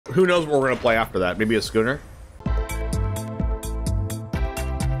Who knows what we're going to play after that? Maybe a schooner?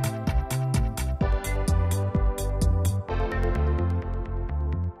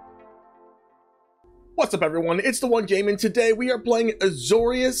 What's up, everyone? It's TheOneJame, and today we are playing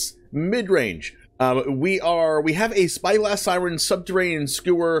Azorius Midrange. We have a Spyglass Siren Subterranean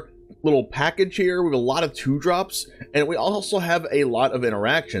Schooner little package here. We have a lot of 2-drops, and we also have a lot of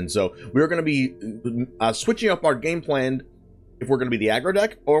interaction. So we're going to be switching up our game plan if we're going to be the aggro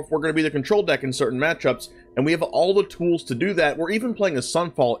deck or if we're going to be the control deck in certain matchups, and we have all the tools to do that. We're even playing a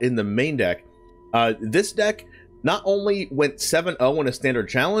Sunfall in the main deck. This deck not only went 7-0 in a standard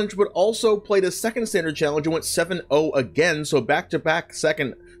challenge, but also played a second standard challenge and went 7-0 again. So back-to-back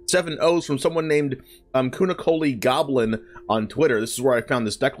second 7-0s from someone named Kunakoli Goblin on Twitter. This is where I found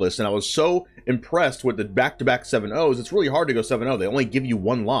this deck list, and I was so impressed with the back-to-back 7-0s. It's really hard to go 7-0. They only give you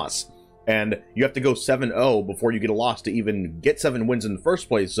one loss, and you have to go 7-0 before you get a loss to even get 7 wins in the first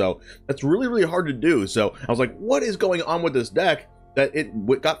place. So that's really, really hard to do. So I was like, what is going on with this deck that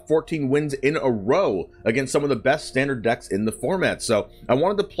it got 14 wins in a row against some of the best standard decks in the format? So I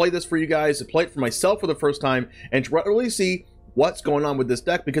wanted to play this for you guys, to play it for myself for the first time, and to really see what's going on with this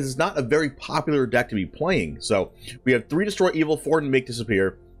deck, because it's not a very popular deck to be playing. So we have 3 Destroy Evil, 4 Make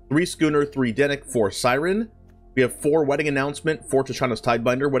Disappear, 3 Schooner, 3 Dennick, 4 Siren. We have 4 Wedding Announcement, 4 Tishana's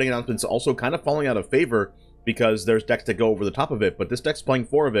Tidebinder. Wedding Announcement's also kind of falling out of favor because there's decks that go over the top of it, but this deck's playing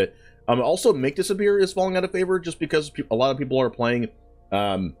 4 of it. Also, Make Disappear is falling out of favor just because a lot of people are playing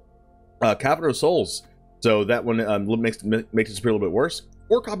Cabinet of Souls, so that one makes Disappear a little bit worse.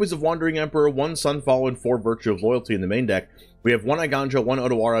 4 copies of Wandering Emperor, 1 Sunfall, and 4 Virtue of Loyalty in the main deck. We have 1 Eiganjo, 1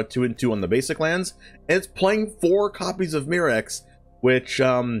 Otawara, 2 and 2 on the basic lands, and it's playing 4 copies of Mirrex, which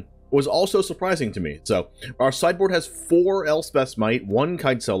was also surprising to me. So our sideboard has 4 Elspeth Smite, 1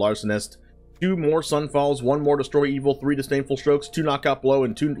 Kitesail Larcenist, 2 more Sunfalls, 1 more Destroy Evil, 3 Disdainful Strokes, 2 Knockout Blow,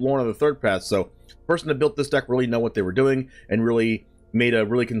 and 2 Loran of the Third Path. So the person that built this deck really know what they were doing and really made a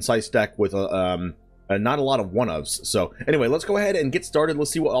really concise deck with not a lot of one-ofs. So anyway, let's go ahead and get started.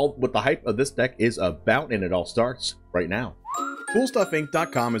 Let's see what the hype of this deck is about, and it all starts right now.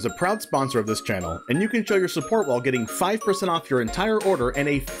 CoolStuffInc.com is a proud sponsor of this channel, and you can show your support while getting 5% off your entire order and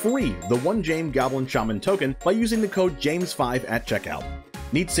a free TheOneJame Goblin Shaman token by using the code JAMES5 at checkout.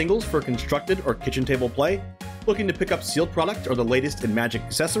 Need singles for constructed or kitchen table play? Looking to pick up sealed product or the latest in Magic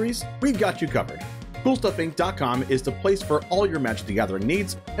accessories? We've got you covered. CoolStuffInc.com is the place for all your Magic the Gathering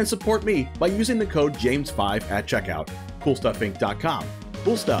needs, and support me by using the code JAMES5 at checkout. CoolStuffInc.com.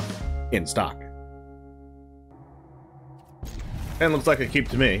 Cool stuff in stock. And looks like a keep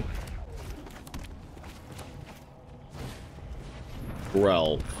to me.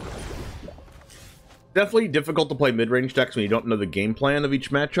 Well, definitely difficult to play mid-range decks when you don't know the game plan of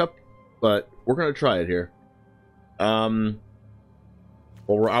each matchup, but we're gonna try it here. Well,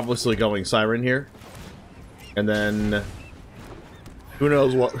 we're obviously going Siren here, and then who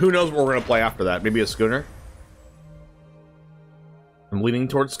knows what we're gonna play after that? Maybe a schooner. I'm leaning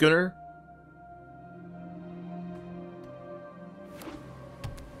towards schooner.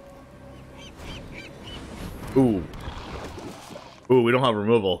 Ooh. Ooh, we don't have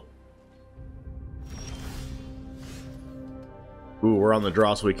removal. Ooh, we're on the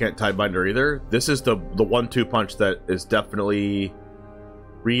draw, so we can't Tidebinder either. This is the 1-2 punch that is definitely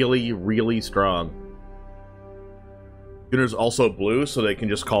really, really strong. Schooner's also blue, so they can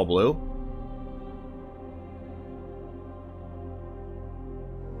just call blue.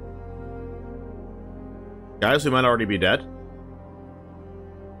 Guys, we might already be dead.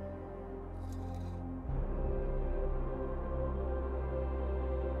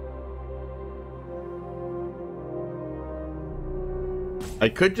 I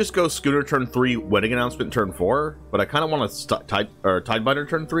could just go Schooner turn 3, Wedding Announcement turn 4, but I kind of want to Tidebinder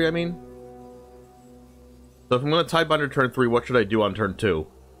turn 3, I mean. So if I'm going to Tidebinder turn 3, what should I do on turn 2?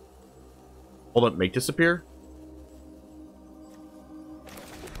 Hold up, Make Disappear?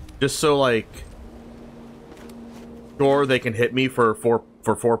 Just so, like, sure, they can hit me for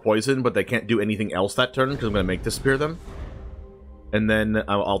 4 poison, but they can't do anything else that turn, because I'm going to Make Disappear them. And then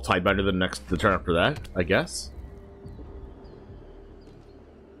I'll Tidebinder the turn after that, I guess.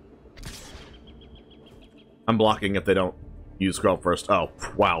 I'm blocking if they don't use Scroll first. Oh,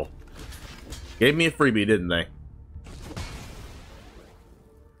 wow. Gave me a freebie, didn't they?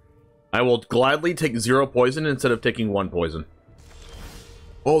 I will gladly take 0 poison instead of taking 1 poison.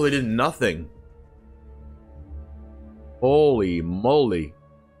 Oh, they did nothing. Holy moly.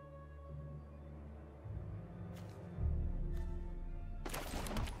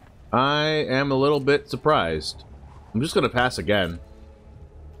 I am a little bit surprised. I'm just going to pass again.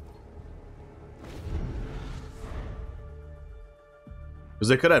 Because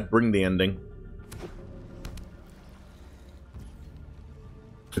they could have Bring the Ending.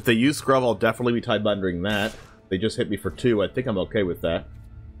 If they use Scrub, I'll definitely be Tidebindering that. They just hit me for 2. I think I'm okay with that.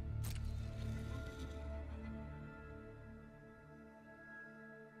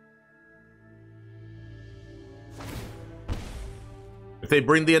 If they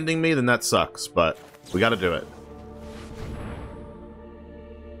Bring the Ending me, then that sucks, but we gotta do it.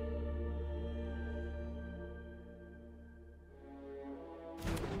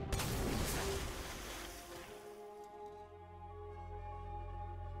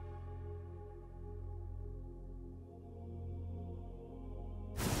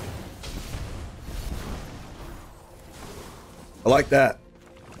 I like that.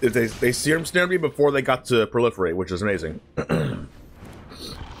 If they Serum Snared me before they got to proliferate, which is amazing. I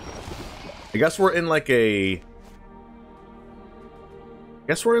guess we're in like a...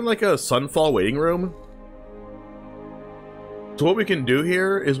 Sunfall waiting room. So what we can do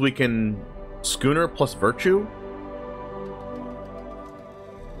here is we can Schooner plus Virtue.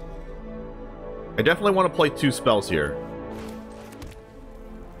 I definitely want to play 2 spells here.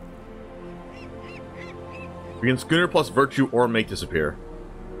 We can Schooner plus Virtue or Make Disappear.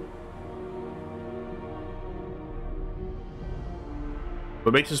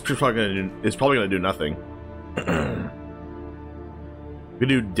 But Make Disappear is probably gonna do nothing. We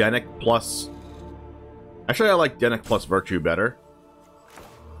do Dennick plus... Actually, I like Dennick plus Virtue better.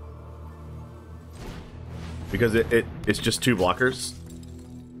 Because it's just 2 blockers.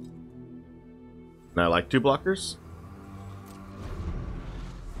 And I like 2 blockers.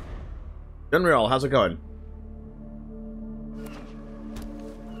 Unreal, how's it going?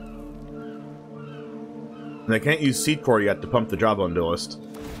 And I can't use Seed Core yet to pump the Jawbone Duelist.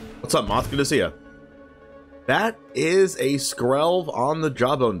 What's up, Moth? Good to see ya. That is a Skrelv on the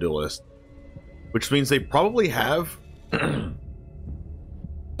Jawbone Duelist. Which means they probably have...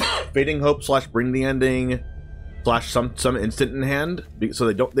 Fading Hope / Bring the Ending / some instant in hand. So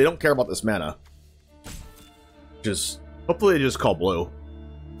they don't care about this mana. Just... Hopefully they just call blue.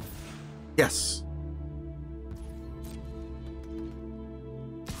 Yes.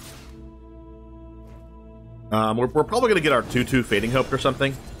 We're probably going to get our 2/2 Fading Hope or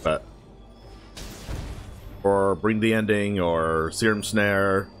something, but... Or Bring the Ending, or Serum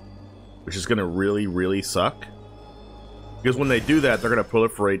Snare, which is going to really, really suck. Because when they do that, they're going to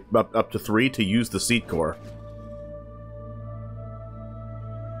proliferate up to 3 to use the Seed Core.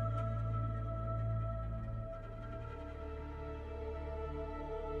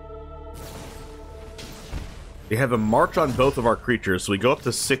 They have a March on both of our creatures, so we go up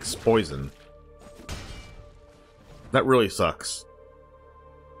to 6 poison. That really sucks.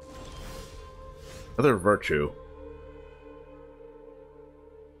 Another Virtue.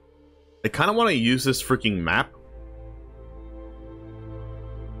 I kind of want to use this freaking map.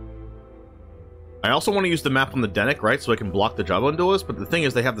 I also want to use the map on the Dennick, right? So I can block the Jawbone Duelist, but the thing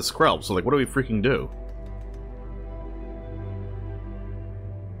is they have the Skrelv, so like, what do we freaking do?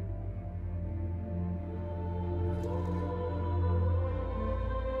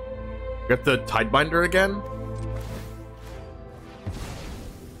 Get the Tidebinder again?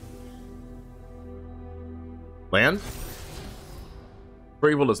 Land? For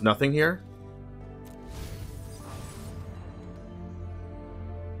Evil does nothing here.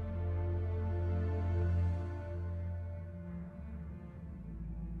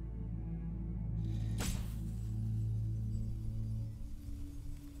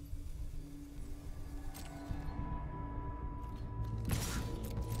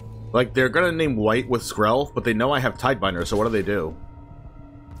 Like, they're gonna name white with Skrelv, but they know I have Tidebinder, so what do they do?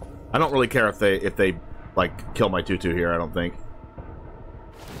 I don't really care if they like, kill my 2/2 here, I don't think.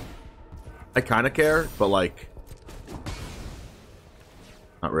 I kinda care, but like...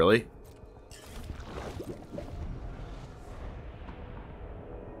 Not really.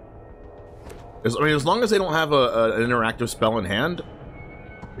 I mean, as long as they don't have an interactive spell in hand,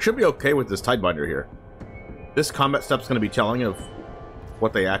 we should be okay with this Tidebinder here. This combat step's gonna be telling of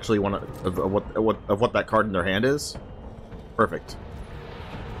what they actually want to... of what that card in their hand is. Perfect.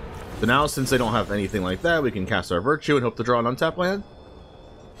 So now, since they don't have anything like that, we can cast our Virtue and hope to draw an untap land.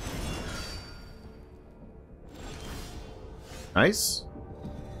 Nice.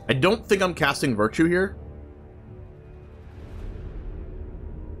 I don't think I'm casting Virtue here.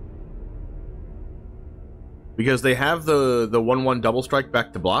 Because they have the 1/1 double strike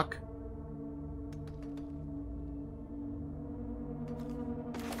back to block.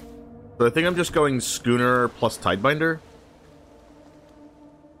 So I think I'm just going Schooner plus Tidebinder.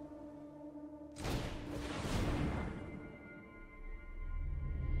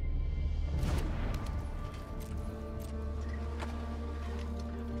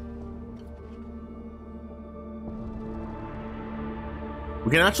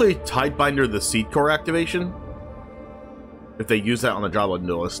 We can actually Tidebinder the Seed Core activation if they use that on the Jawbone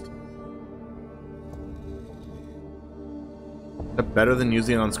Duelist. Is that better than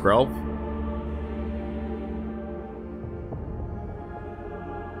using it on Skrelv?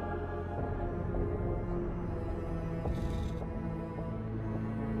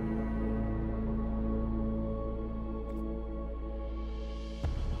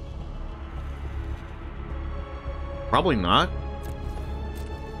 Probably not.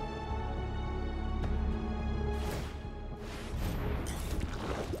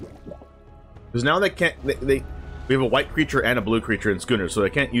 Because now they can't. We have a white creature and a blue creature in Schooner, so they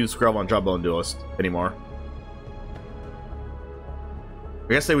can't use Skrelv on Jawbone Duelist anymore.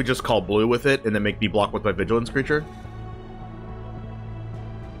 I guess they would just call blue with it and then make me block with my Vigilance creature.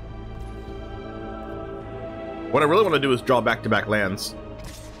 What I really want to do is draw back-to-back lands.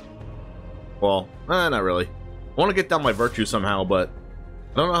 Well, not really. I want to get down my Virtue somehow, but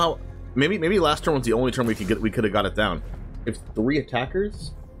I don't know how. Maybe last turn was the only turn we could have got it down. If 3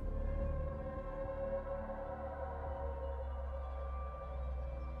 attackers.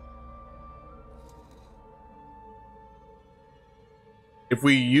 If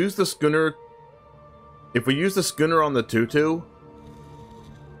we use the Schooner, on the 2/2,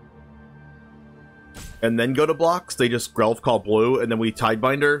 and then go to blocks, they just Skrelv call blue, and then we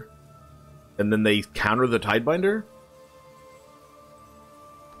Tidebinder, and then they counter the Tidebinder?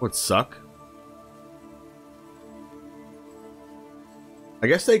 Would suck. I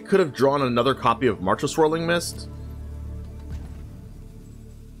guess they could have drawn another copy of March of Swirling Mist.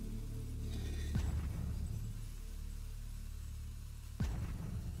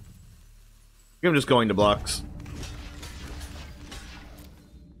 I'm just going to blocks.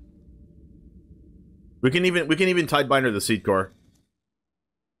 We can even Tidebinder the Seed Core.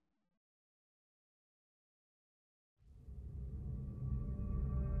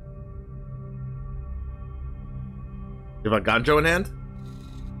 You have Eiganjo in hand?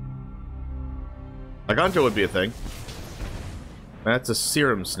 Eiganjo would be a thing. That's a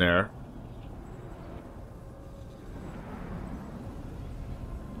Serum Snare.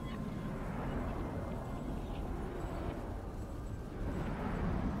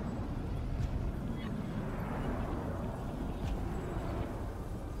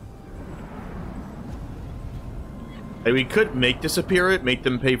 Hey, we could make disappear it, make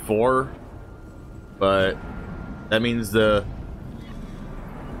them pay 4, but that means the...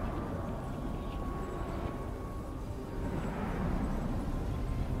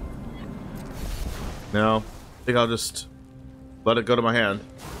 No, I think I'll just let it go to my hand.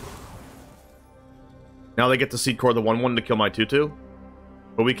 Now they get to Seed Core the 1/1 to kill my 2/2,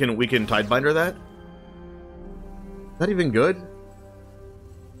 but we can Tidebinder that. Is that even good?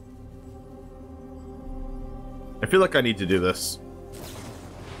 I feel like I need to do this.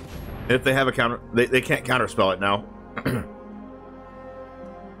 If they have a counter, they can't counterspell it now.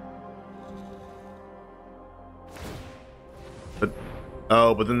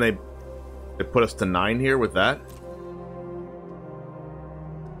 But then they put us to 9 here with that.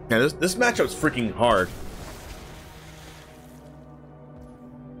 Yeah, this matchup's freaking hard.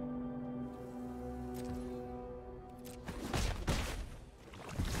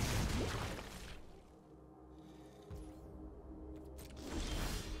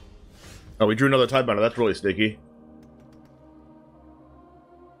 Oh, we drew another Tidebinder. That's really sneaky.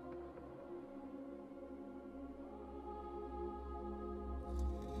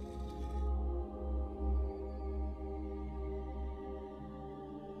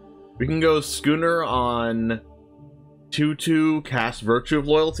 We can go Schooner on 2/2, cast Virtue of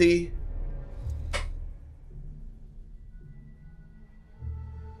Loyalty.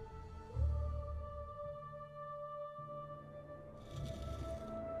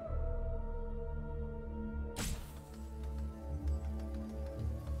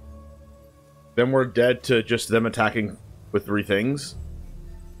 Then we're dead to just them attacking with 3 things.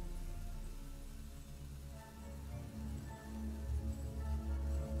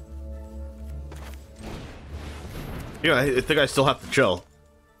 Yeah, I think I still have to chill.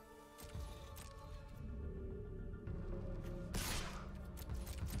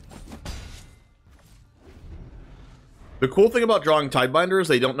 The cool thing about drawing Tidebinder is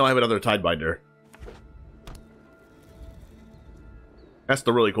they don't know I have another Tidebinder. That's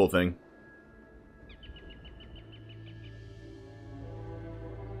the really cool thing.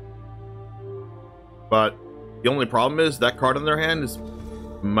 But the only problem is that card in their hand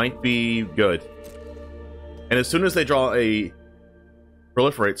might be good. And as soon as they draw a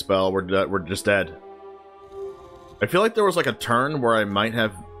proliferate spell, we're just dead. I feel like there was like a turn where I might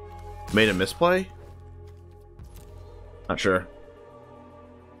have made a misplay. Not sure.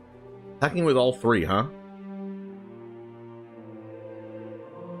 Attacking with all three, huh?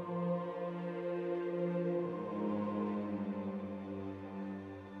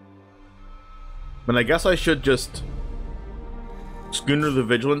 Then I guess I should just Schooner the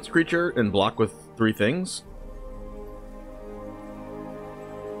Vigilance creature and block with 3 things.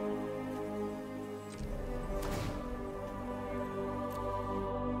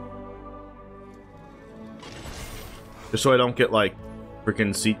 Just so I don't get, like,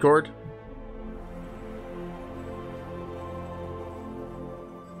 freaking Seed Cord.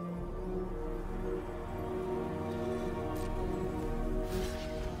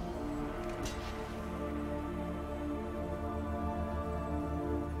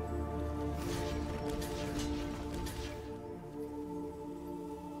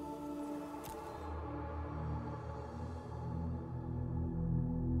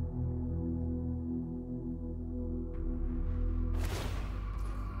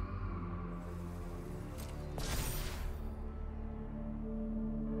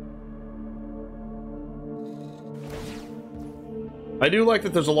 I do like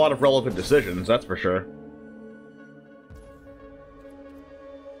that there's a lot of relevant decisions, that's for sure.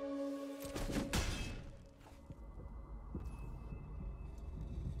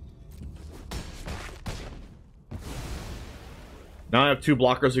 Now I have 2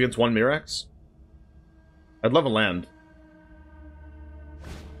 blockers against 1 Mirrex. I'd love a land.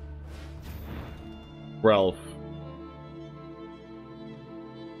 Relf.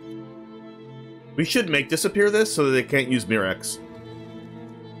 We should make disappear this so that they can't use Mirrex.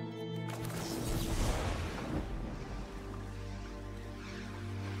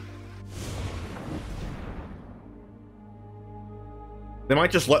 They might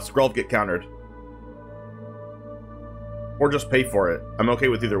just let Skrelv get countered. Or just pay for it. I'm okay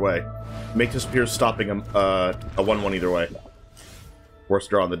with either way. Make disappear stopping a 1-1 either way. Worst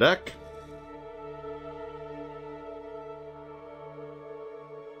draw on the deck.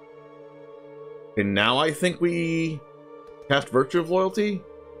 And now I think we cast Virtue of Loyalty.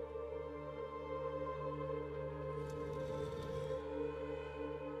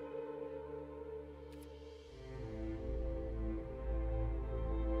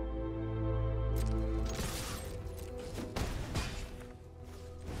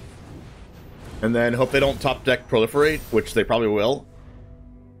 And then hope they don't top deck Proliferate, which they probably will.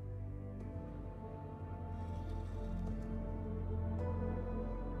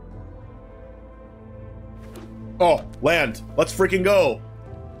 Oh, land. Let's freaking go.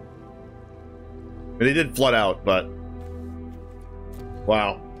 And they did flood out, but...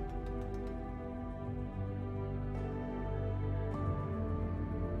 Wow.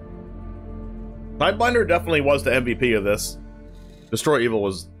 Tidebinder definitely was the MVP of this. Destroy Evil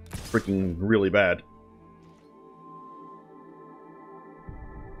was freaking really bad.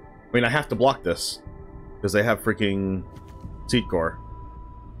 I mean, I have to block this because they have freaking Seed Core.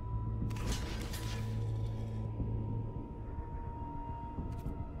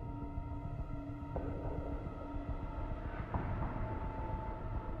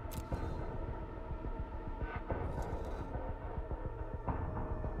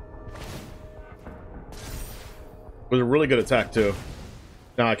 It was a really good attack too.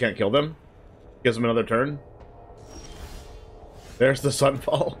 Now I can't kill them. Gives them another turn. There's the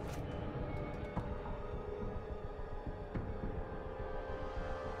Sunfall.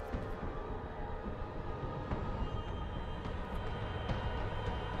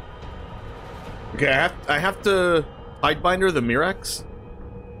 Okay, I have to Tidebinder the Mirrex.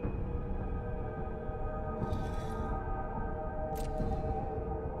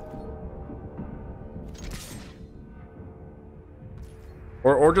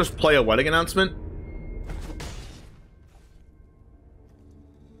 Or just play a wedding announcement.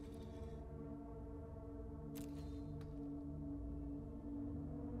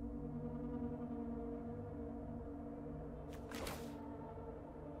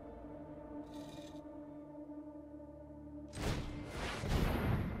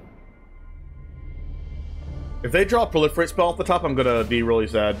 If they draw a Proliferate spell off the top, I'm gonna be really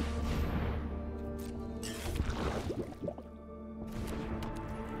sad.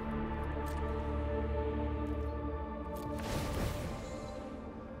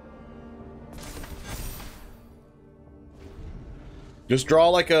 Just draw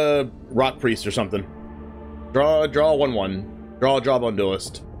like a Rock Priest or something. Draw a 1/1. Draw a Jawbone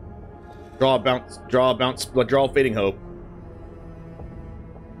Duelist. Draw a Fading Hope.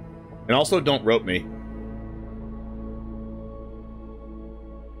 And also don't rope me.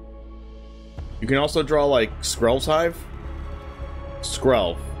 You can also draw like Skrelv's Hive.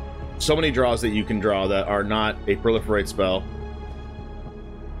 Skrelv. So many draws that you can draw that are not a Proliferate spell.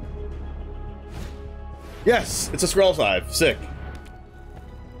 Yes, it's a Scroll Hive. Sick.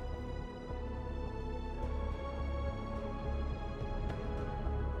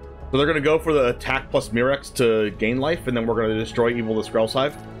 So they're going to go for the attack plus Mirrex to gain life, and then we're going to destroy evil the Scroll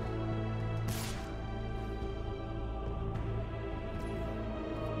Hive.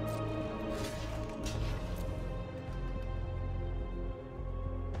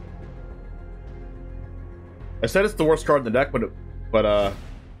 I said it's the worst card in the deck, but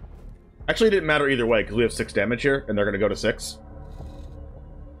actually it didn't matter either way, because we have 6 damage here, and they're going to go to 6.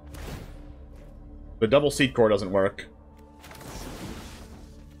 The double Seed Core doesn't work.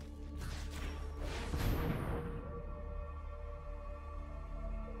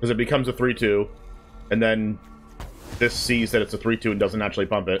 Because it becomes a 3-2, and then this sees that it's a 3-2 and doesn't actually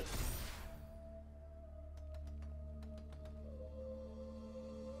pump it.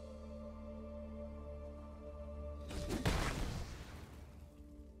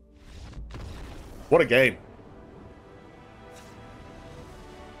 What a game.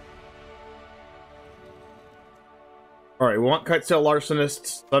 Alright, we want Kitesail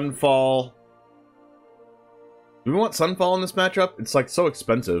Larcenist, Sunfall. Do we want Sunfall in this matchup? It's like so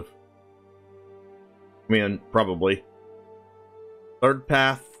expensive. I mean, probably. Third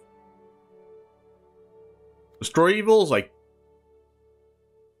Path. Destroy Evil is like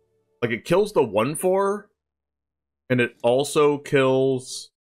it kills the 1/4, and it also kills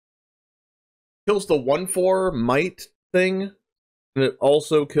the 1/4 might thing, and it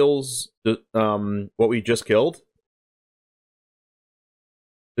also kills the what we just killed.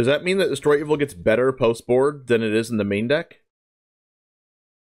 Does that mean that Destroy Evil gets better post board than it is in the main deck?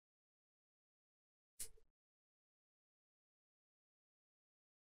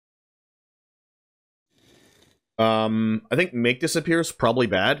 I think Make Disappear is probably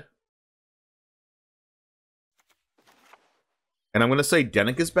bad. And I'm going to say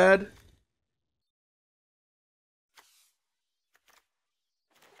Dennick is bad.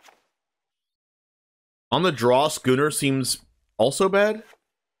 On the draw, Schooner seems also bad.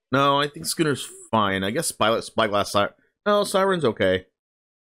 No, I think Schooner's fine. I guess Spyglass Siren. No, Siren's okay.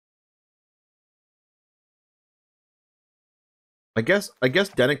 I guess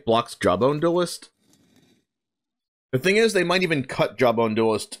Dennick blocks Jawbone Duelist. The thing is, they might even cut Jawbone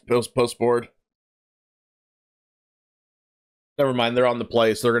Duelist post board. Never mind, they're on the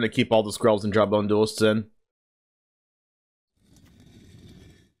play, so they're going to keep all the Skrells and Jawbone Duelists in.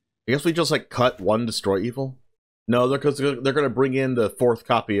 I guess we just, like, cut one Destroy Evil? No, they're going to bring in the 4th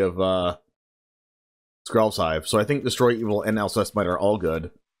copy of Skrell's Hive, so I think Destroy Evil and Elspeth Smite are all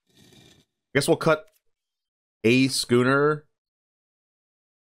good. I guess we'll cut a Schooner.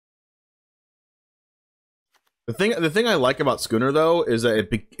 The thing I like about Schooner, though, is that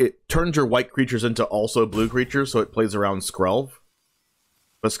it turns your white creatures into also blue creatures, so it plays around Skrelv.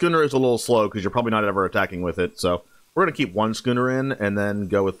 But Schooner is a little slow, because you're probably not ever attacking with it, so we're going to keep one Schooner in, and then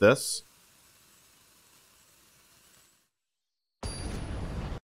go with this.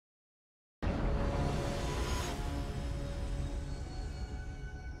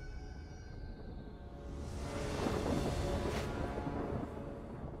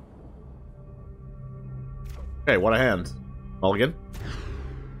 Okay, what a hand. Mulligan.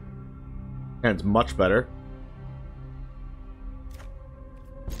 Hand's much better.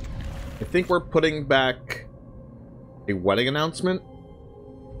 I think we're putting back a wedding announcement.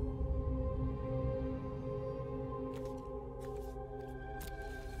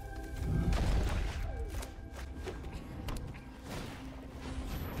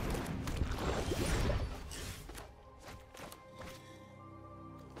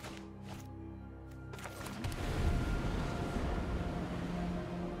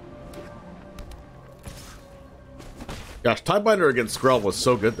 Gosh, Tidebinder against Skrell was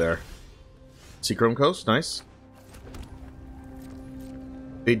so good there. Seachrome Coast, nice.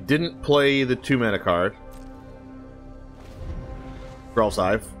 They didn't play the 2-mana card. Skrell's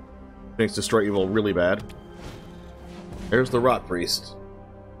Hive makes Destroy Evil really bad. There's the Rot Priest.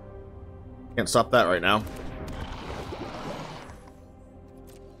 Can't stop that right now.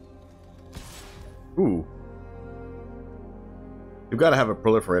 Ooh. You've got to have a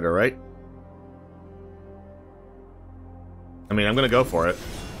Proliferator, right? I mean, I'm gonna go for it.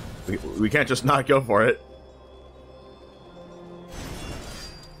 We can't just not go for it.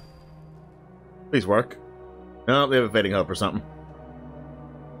 Please work. No, they have a Fading Hope or something.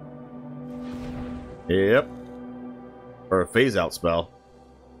 Yep. Or a Phase Out spell.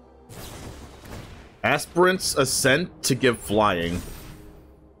 Aspirant's Ascent to give flying.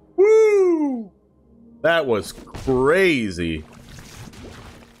 Woo! That was crazy.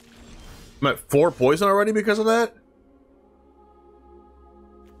 I'm at 4 poison already because of that?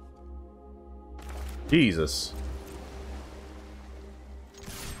 Jesus.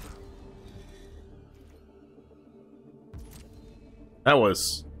 That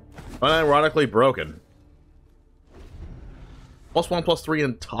was unironically broken. +1, +3,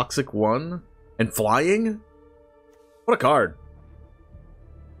 and Toxic 1? And Flying? What a card.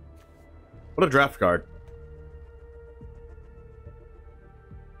 What a draft card.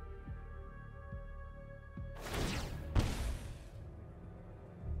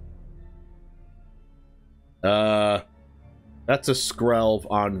 That's a Skrelv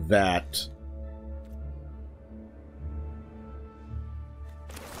on that.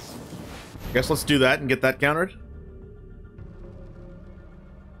 Guess let's do that and get that countered.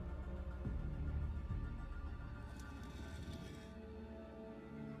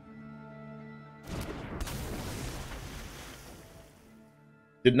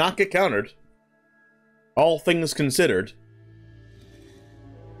 Did not get countered. All things considered.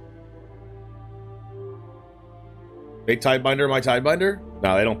 They Tidebinder my Tidebinder?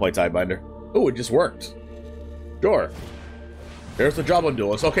 No, they don't play Tidebinder. Oh, it just worked. Sure. There's the Jawbone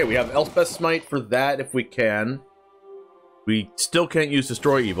Duelist. Okay, we have Elspeth Smite for that if we can. We still can't use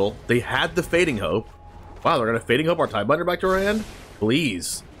Destroy Evil. They had the Fading Hope. Wow, they're gonna Fading Hope our Tidebinder back to our hand?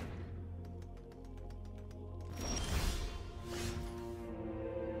 Please.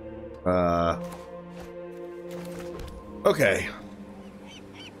 Okay.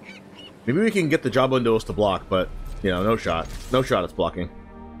 Maybe we can get the Jawbone Duelist to block, but, you know, no shot. No shot it's blocking.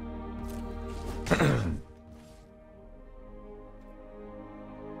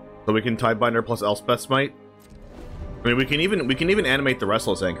 So we can Tidebinder plus Elspeth Smite. I mean, we can even animate the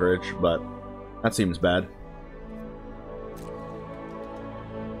Restless Anchorage, but that seems bad.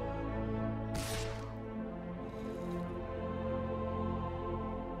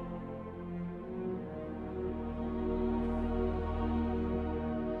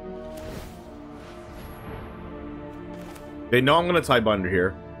 They know I'm going to Tidebinder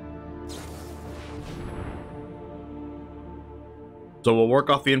here. So we'll work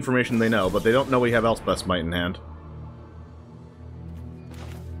off the information they know, but they don't know we have Elspeth Smite in hand.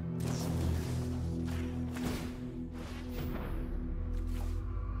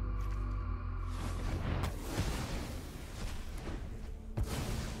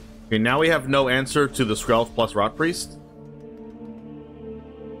 Okay, now we have no answer to the Skrelv plus Rot Priest.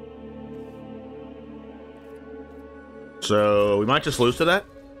 So we might just lose to that.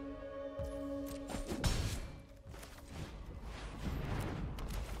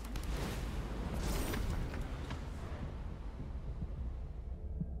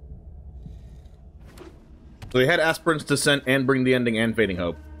 So they had Aspirant's Descent and Bring the Ending and Fading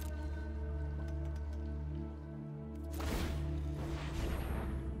Hope.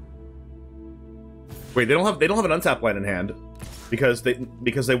 Wait, they don't have an untap land in hand because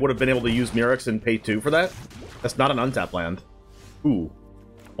they would have been able to use Mirrex and pay 2 for that. That's not an untap land. Ooh,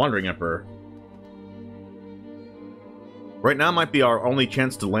 Wandering Emperor. Right now might be our only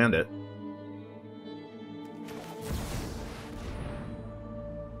chance to land it.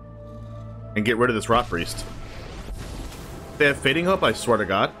 And get rid of this Rot Priest. They have Fading Hope, I swear to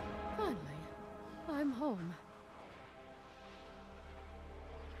God. Finally, I'm home.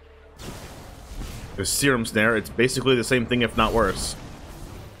 There's Serum Snare. It's basically the same thing, if not worse.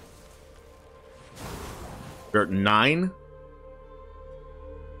 We're at 9.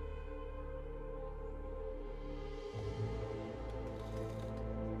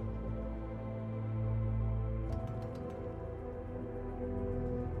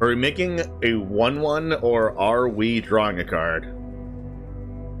 Are we making a 1/1 or are we drawing a card?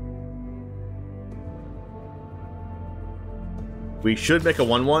 We should make a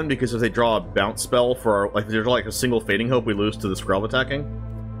 1/1 because if they draw a bounce spell for our, like if they draw like a single Fading Hope, we lose to the Skrelv attacking.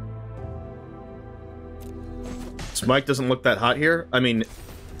 Smite doesn't look that hot here. I mean,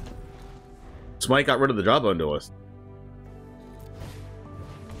 Smite got rid of the Jawbone Duelist.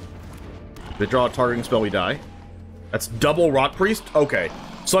 If they draw a targeting spell, we die. That's double Rot Priest? Okay.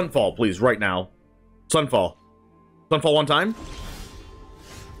 Sunfall, please, right now. Sunfall. Sunfall one time?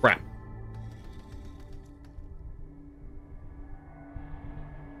 Crap.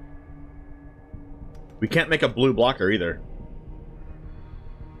 We can't make a blue blocker either.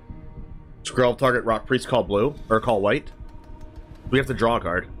 Skrelv target Rock Priest, call blue, or call white. We have to draw a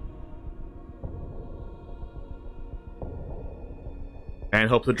card. And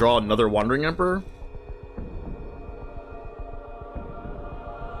hope to draw another Wandering Emperor.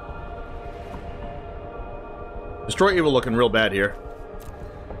 Destroy Evil looking real bad here.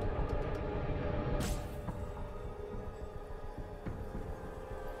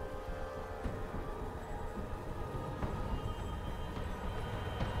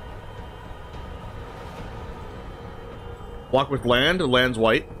 Block with land. Land's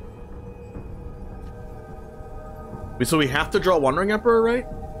white. So we have to draw Wandering Emperor, right?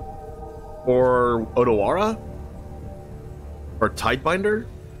 Or Otawara? Or Tidebinder?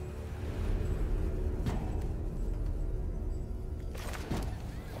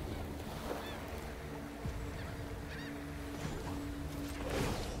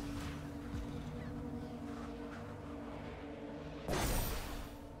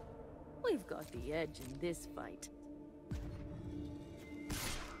 We've got the edge in this fight.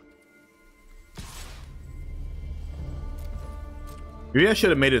 Maybe I should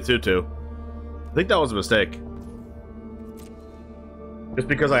have made it 2-2. I think that was a mistake. Just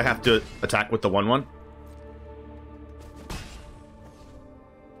because I have to attack with the 1-1.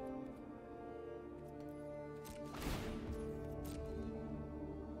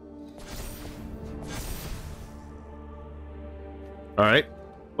 Alright.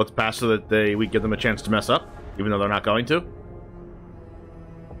 Let's pass so that we give them a chance to mess up, even though they're not going to.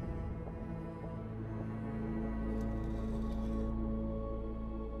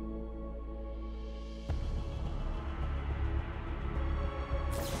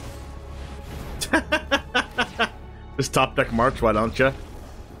 Just top deck March, why don't you? You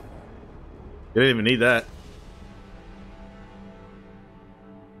didn't even need that.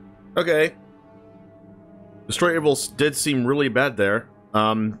 Okay. Destroy Evils did seem really bad there.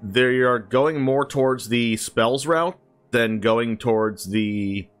 They are going more towards the spells route than going towards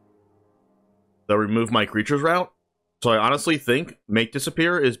the remove my creatures route. So I honestly think Make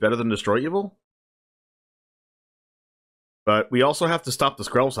Disappear is better than Destroy Evil. But we also have to stop the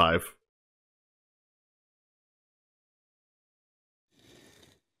Skrell's Hive.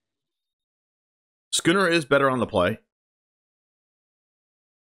 Schooner is better on the play.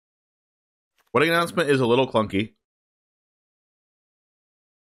 Wedding Announcement is a little clunky.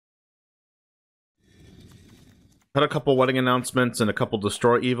 Had a couple Wedding Announcements and a couple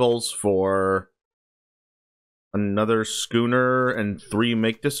Destroy Evils for another Schooner and 3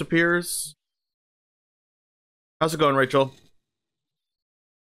 Make Disappears. How's it going, Rachel?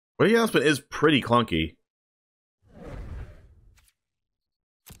 Wedding Announcement is pretty clunky.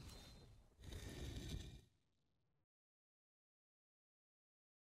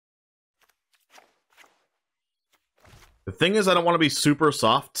 The thing is, I don't want to be super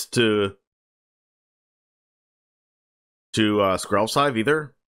soft to Skrell's Hive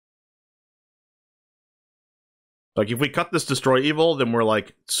either. Like, if we cut this Destroy Evil, then we're,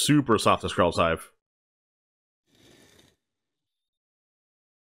 like, super soft to Skrell's Hive.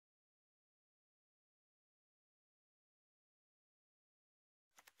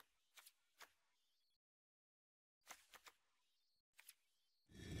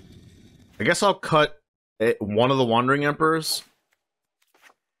 I guess I'll cut one of the Wandering Emperors.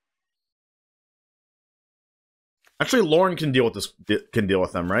 Actually, Loran can deal with this. Can deal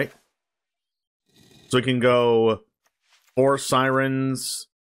with them, right? So we can go 4 Sirens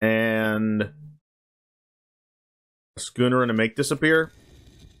and a Schooner and a Make Disappear,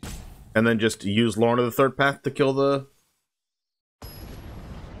 and then just use Loran of the Third Path to kill the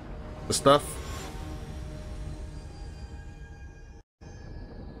stuff.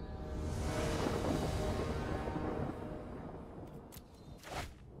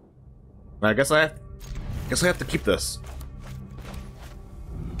 I guess I have to keep this.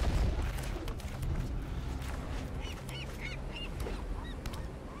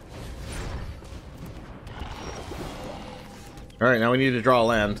 Alright, now we need to draw a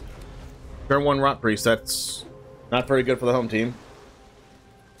land. Turn 1 Rot Priest, that's not very good for the home team.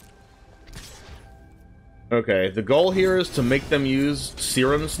 Okay, the goal here is to make them use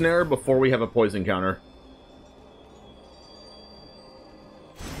Serum Snare before we have a poison counter.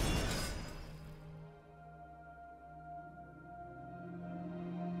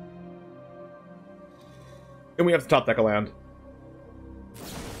 And we have to top deck a land.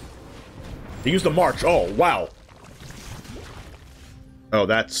 They used the March. Oh, wow. Oh,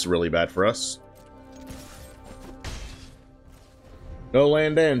 that's really bad for us. No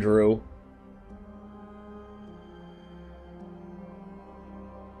land, Andrew.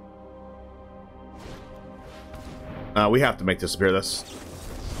 We have to make disappear this.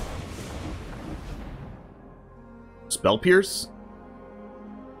 Spell Pierce?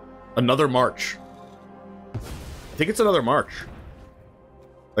 Another March. I think it's another March.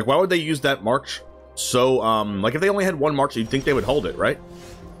 Like, why would they use that March? So, like, if they only had 1 March, you'd think they would hold it, right?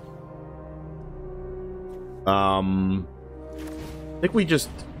 I think we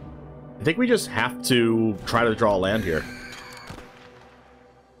just have to try to draw a land here.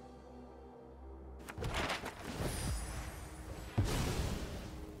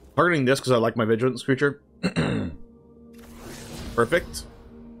 Targeting this because I like my Vigilance creature. Perfect.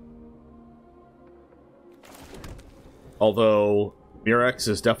 Although Mirrex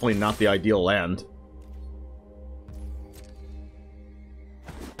is definitely not the ideal land.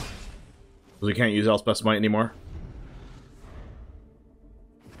 We can't use Elspeth Smite anymore.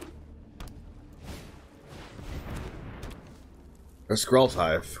 A Skrull's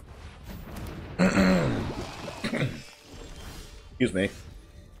Hive. Excuse me.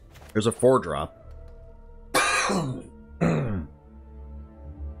 There's a 4-drop.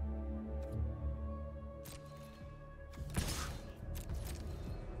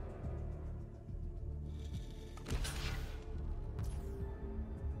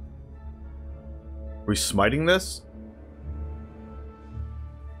 Are we smiting this?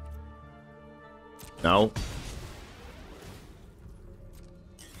 No.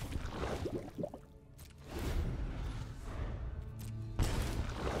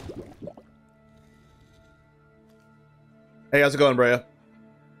 Hey, how's it going, Brea?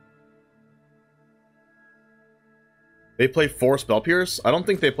 They play 4 Spell Pierce? I don't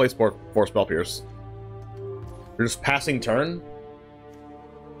think they play 4 Spell Pierce. They're just passing turn?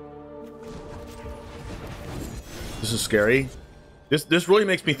 This is scary. This really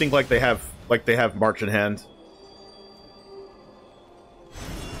makes me think like they have March in hand.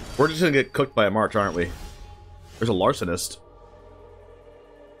 We're just gonna get cooked by a March, aren't we? There's a Larcenist.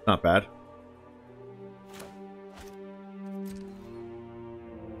 Not bad.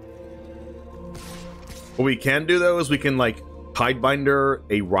 What we can do though is we can like Tidebinder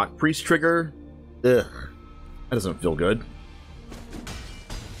a Rot Priest trigger. Ugh, that doesn't feel good.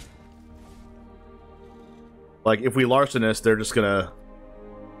 Like if we Larcenist, they're just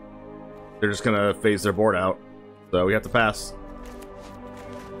gonna phase their board out. So we have to pass.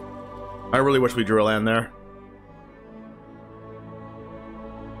 I really wish we drew a land there.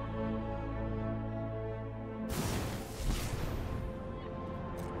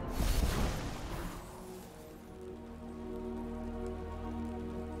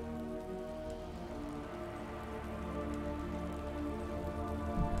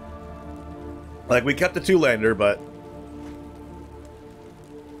 Like, we kept the 2-lander, but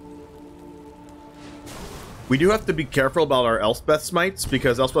we do have to be careful about our Elspeth Smites,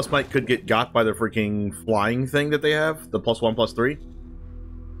 because Elspeth Smite could get got by the freaking flying thing that they have, the +1/+3.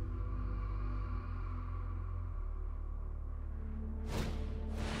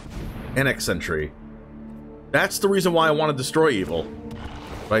 Annex Sentry. That's the reason why I want to destroy evil.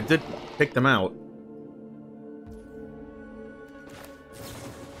 But I did take them out.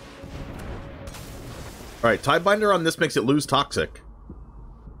 Alright, Tidebinder on this makes it lose Toxic.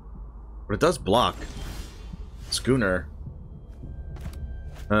 But it does block. Schooner.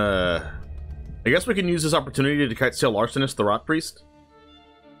 I guess we can use this opportunity to Kitesail Larcenist the Rot Priest.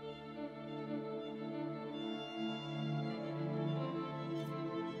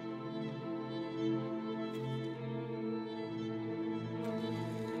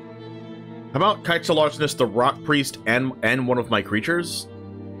 How about Kitesail Larcenist the Rot Priest and one of my creatures?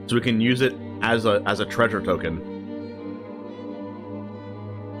 So we can use it as a treasure token.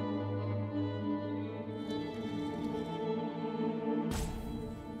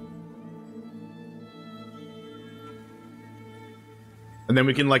 And then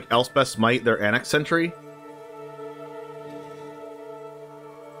we can like Elspeth Smite their Annex Sentry.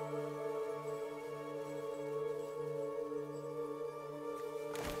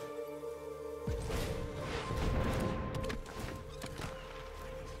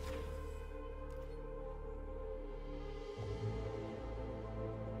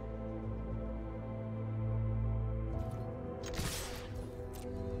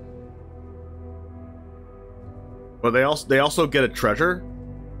 But they also get a treasure.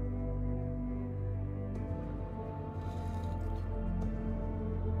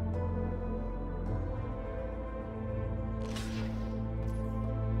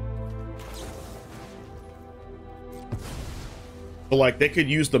 So like they could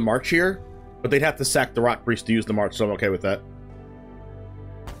use the March here, but they'd have to sack the Rot Priest to use the March, so I'm okay with that.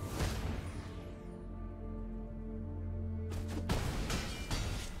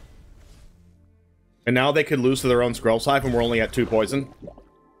 And now they could lose to their own Skrull's Hive, and we're only at 2 poison. We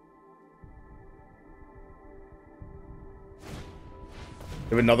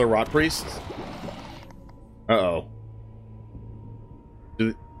have another Rot Priest. Uh-oh.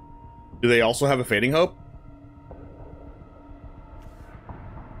 Do they also have a Fading Hope?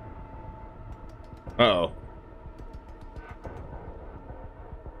 Uh-oh.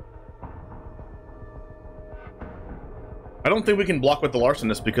 I don't think we can block with the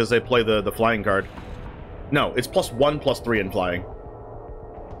Larcenist because they play the flying card. No, it's +1/+3 in flying.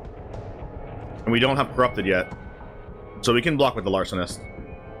 And we don't have Corrupted yet. So we can block with the Larcenist.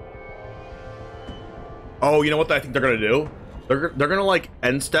 Oh, you know what I think they're gonna do? They're gonna like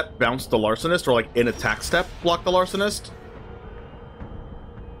end step bounce the Larcenist, or like in attack step block the Larcenist.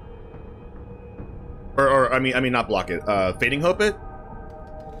 Or I mean not block it. Fading Hope it.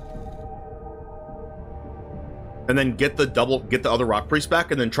 And then get the other Rock Priest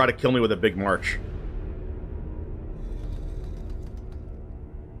back, and then try to kill me with a big march.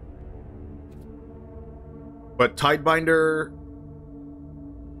 But Tidebinder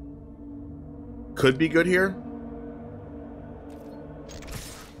could be good here.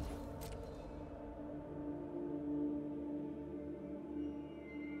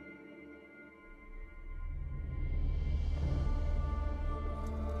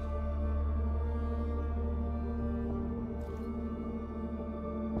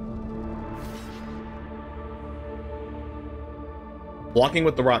 Blocking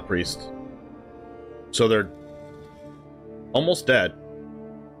with the Rock Priest. So they're almost dead.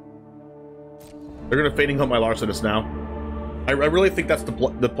 They're gonna Fading Hope my Larcenist now. I really think that's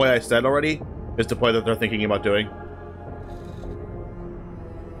the play I said already, is the play that they're thinking about doing.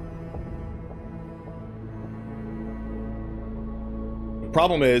 The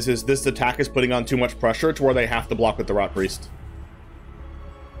problem is this attack is putting on too much pressure to where they have to block with the Rock Priest.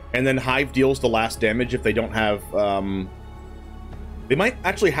 And then Hive deals the last damage if they don't have, they might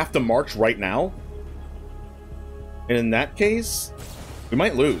actually have to march right now. And in that case, we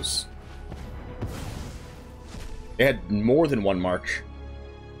might lose. They had more than one march.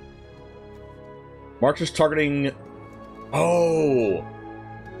 March is targeting... Oh!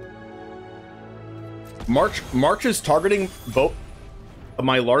 March is targeting both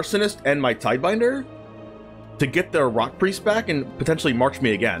my Larcenist and my Tidebinder to get their Rock Priest back and potentially march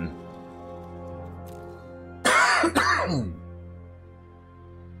me again.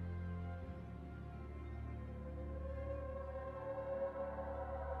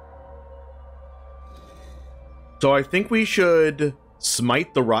 So I think we should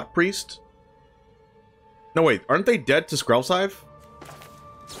smite the Rock Priest. No, wait, aren't they dead to Skrellshive?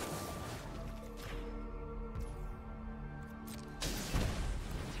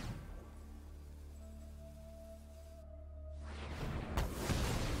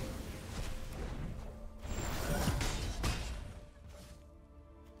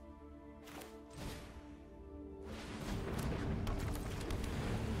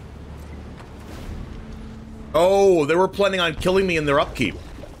 Oh, they were planning on killing me in their upkeep.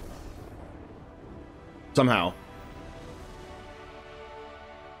 Somehow.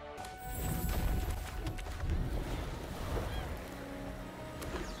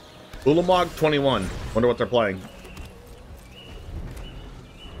 Ulamog 21. Wonder what they're playing.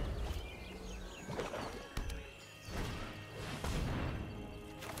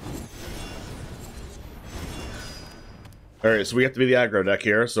 Alright, so we have to be the aggro deck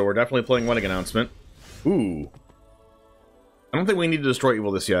here, so we're definitely playing Wedding Announcement. Ooh. I don't think we need to destroy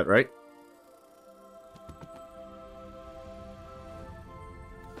Evil this yet, right?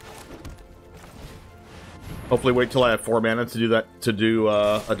 Hopefully wait till I have 4 mana to do that, to do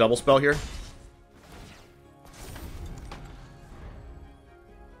a double spell here.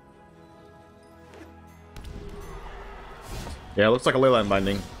 Yeah, it looks like a Leyline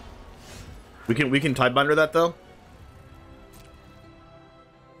Binding. We can Tidebinder that though.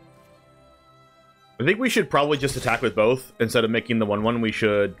 I think we should probably just attack with both. Instead of making the 1/1, we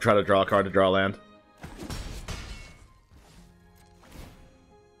should try to draw a card to draw land.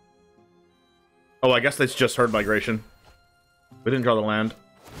 Oh, I guess that's just Herd Migration. We didn't draw the land.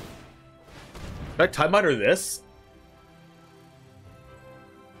 Can I Tidebinder this?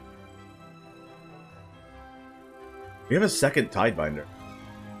 We have a second Tidebinder.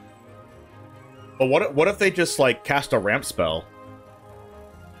 But what if they just, like, cast a ramp spell?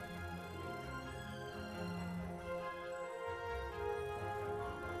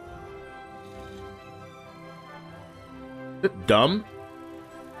 Is it dumb?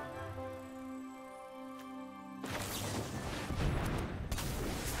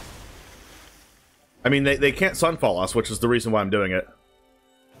 I mean, they can't Sunfall us, which is the reason why I'm doing it.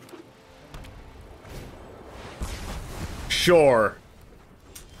 Sure.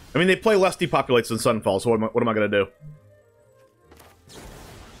 I mean, they play less depopulates than Sunfall, so what am I going to do?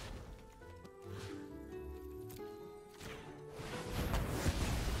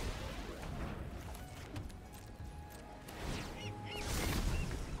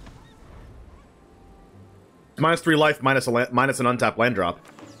 -3 life, minus an untapped land drop.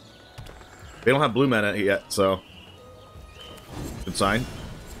 They don't have blue mana yet, so good sign.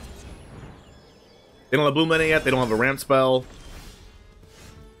 They don't have blue mana yet. They don't have a ramp spell.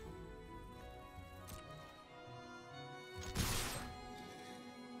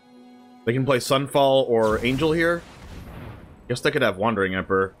 They can play Sunfall or Angel here. Guess they could have Wandering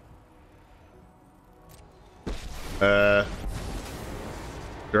Emperor.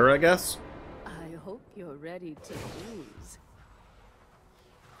 Sure, I guess. I hope you're ready to lose.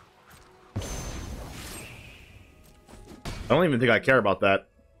 I don't even think I care about that.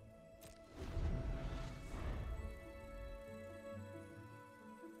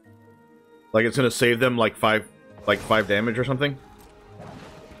 Like it's gonna save them like five damage or something.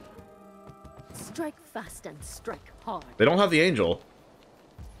 Strike fast and strike hard. They don't have the Angel.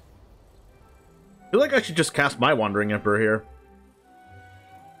 I feel like I should just cast my Wandering Emperor here.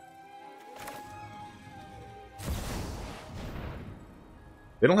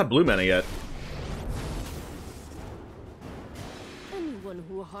 They don't have blue mana yet. Anyone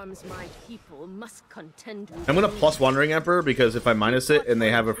who harms my people must contend with I'm gonna me. plus Wandering Emperor because if I minus it and they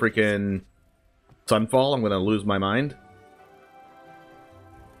have a freaking Sunfall, I'm gonna lose my mind.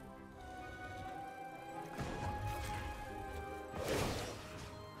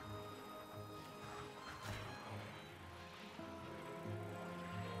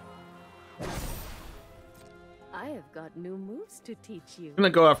 I have got new moves to teach you. I'm gonna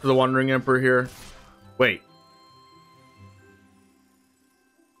go after the Wandering Emperor here. Wait.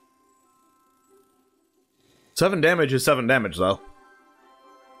 Seven damage is 7 damage, though.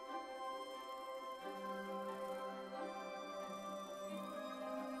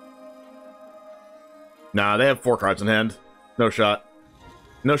 Nah, they have 4 cards in hand. No shot.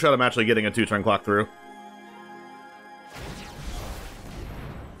 No shot I'm actually getting a 2-turn clock through.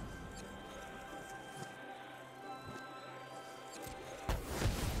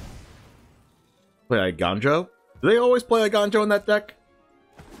 Play Eiganjo? Do they always play Eiganjo in that deck?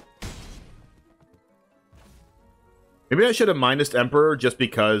 Maybe I should have minused Emperor just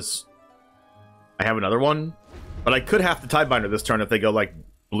because I have another one. But I could have to Tidebinder this turn if they go like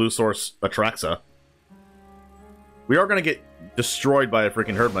Blue Source Atraxa. We are going to get destroyed by a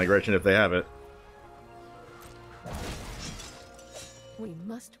freaking herd migration if they have it. We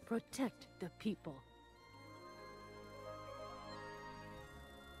must protect the people.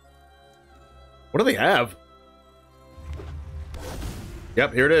 What do they have?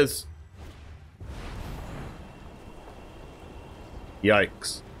 Yep, here it is.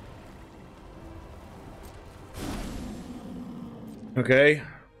 Yikes. Okay.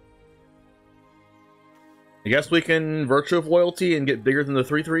 I guess we can Virtue of Loyalty and get bigger than the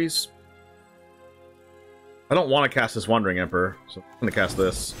 3/3s. I don't want to cast this Wandering Emperor, so I'm going to cast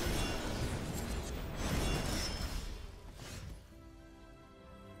this.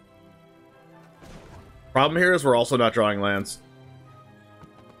 Problem here is we're also not drawing lands.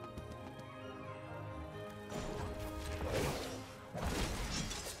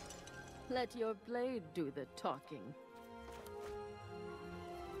 Let your blade do the talking.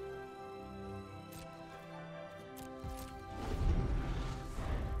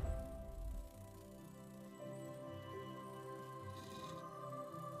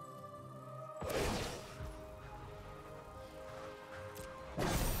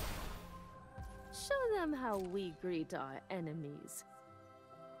 Show them how we greet our enemies.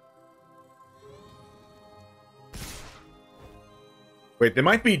 Wait, they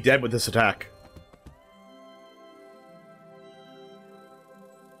might be dead with this attack.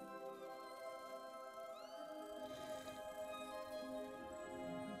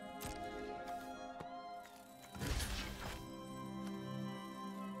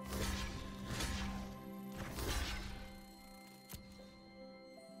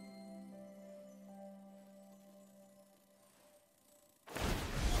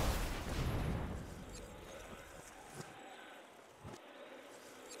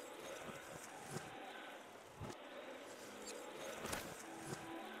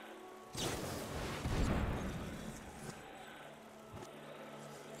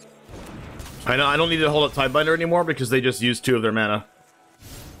 I know, I don't need to hold up Tidebinder anymore because they just used 2 of their mana.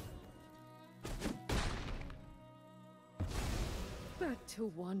 Back to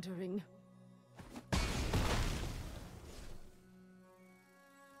wandering.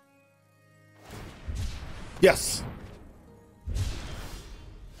 Yes!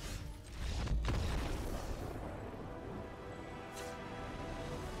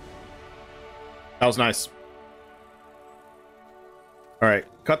 That was nice. Alright,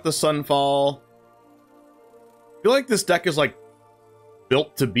 cut the Sunfall. I feel like this deck is, like,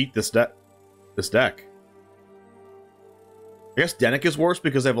 built to beat this deck. I guess Dennick is worse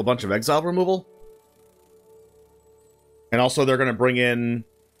because they have a bunch of exile removal. And also they're going to bring in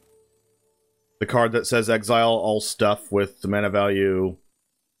the card that says exile all stuff with the mana value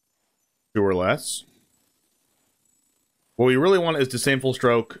 2 or less. What we really want is Disdainful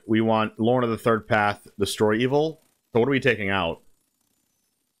Stroke. We want Loran of the Third Path, Destroy Evil. So what are we taking out?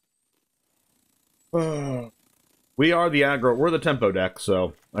 We are the aggro. We're the tempo deck,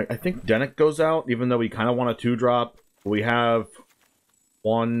 so I think Dennick goes out, even though we kind of want a 2-drop. We have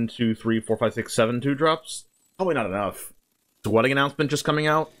 1, 2, 3, 4, 5, 6, 7 2-drops. Probably not enough. The wedding announcement just coming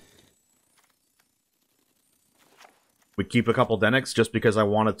out. We keep a couple Dennicks just because I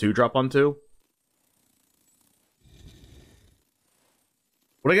want a 2-drop on 2.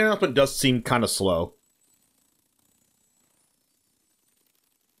 Wedding announcement does seem kind of slow.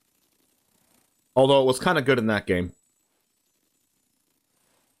 Although it was kind of good in that game.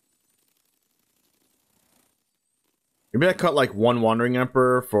 Maybe I cut like 1 Wandering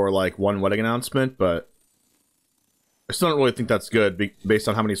Emperor for like 1 wedding announcement, but I still don't really think that's good based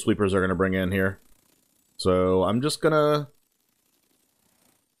on how many sweepers they're going to bring in here. So I'm just gonna...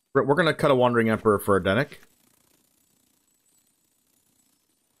 We're gonna cut a Wandering Emperor for a Dennick.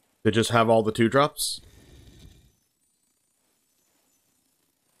 To just have all the 2-drops.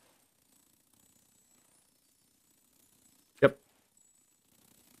 Yep.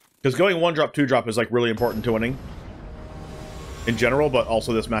 Because going 1-drop, 2-drop is like really important to winning. In general, but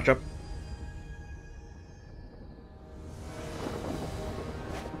also this matchup.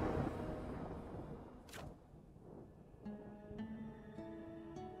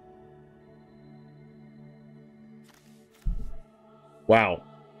 Wow.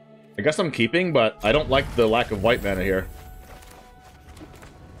 I guess I'm keeping, but I don't like the lack of white mana here.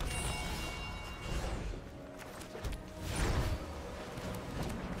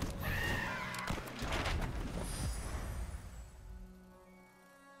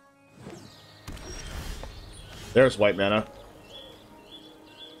 There's white mana.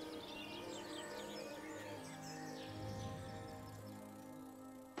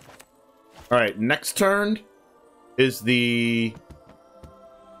 Alright, next turn is the...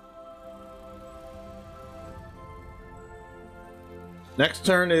 Next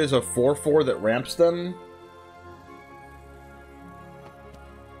turn is a 4/4 that ramps them.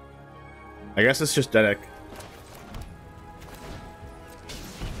 I guess it's just Dennick.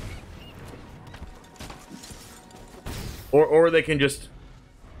 Or they can just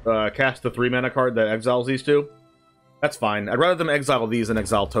cast the 3-mana card that exiles these two. That's fine. I'd rather them exile these than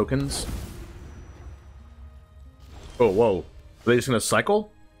exile tokens. Oh, whoa. Are they just gonna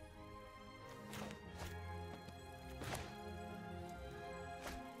cycle?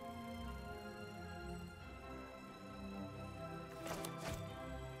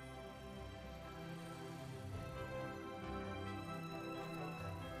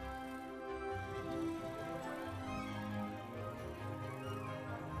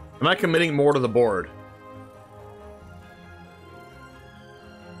 Am I committing more to the board?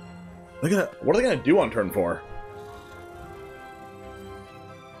 What are they gonna do on turn 4?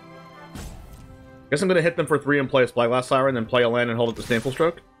 Guess I'm gonna hit them for 3 and play a Spyglass Siren, then play a land and hold up the Disdainful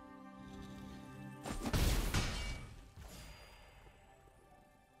Stroke.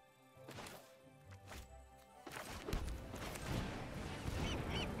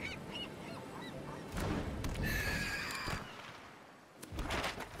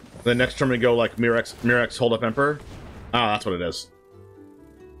 The next turn we go like Mirrex hold up Emperor. Ah, that's what it is.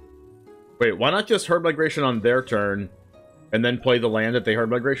 Wait, why not just Herd Migration on their turn, and then play the land that they Herd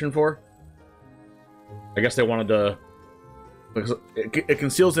Migration for? I guess they wanted to... Because it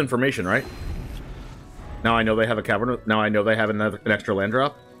conceals information, right? Now I know they have a cavern. Now I know they have an extra land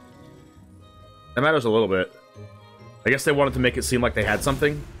drop. That matters a little bit. I guess they wanted to make it seem like they had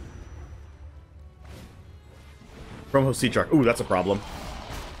something. From Sea Shark. Ooh, that's a problem.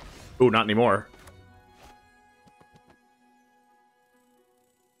 Ooh, not anymore.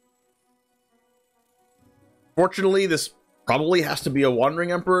 Fortunately, this probably has to be a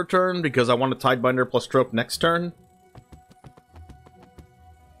Wandering Emperor turn, because I want a Tidebinder plus Stroke next turn.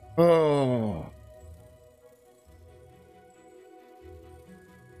 Oh.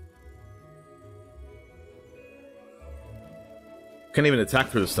 Can't even attack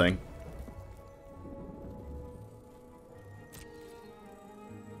through this thing.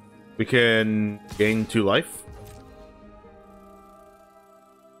 We can gain 2 life.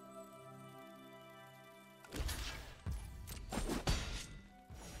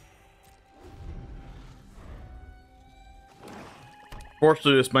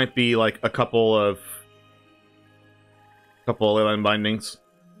 Fortunately, this might be like a couple of Leyline Bindings.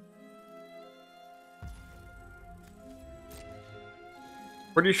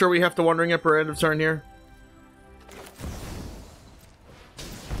 Pretty sure we have to Wandering Emperor end of turn here.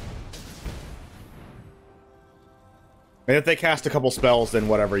 And if they cast a couple spells, then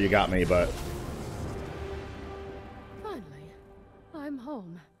whatever, you got me, but... Finally,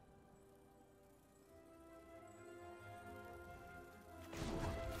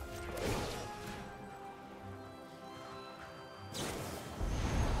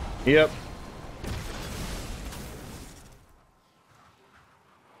 Yep.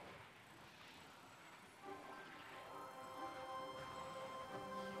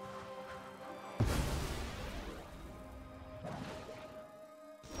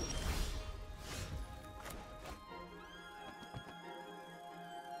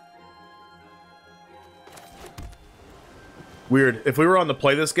 Weird. If we were on the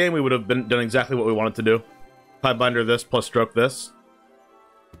play this game, we would have done exactly what we wanted to do. Tidebinder this plus stroke this.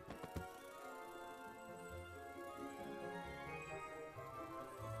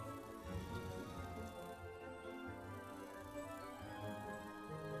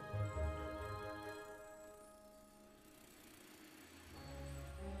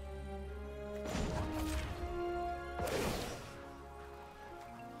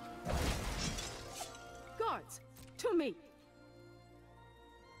 Guards, to me.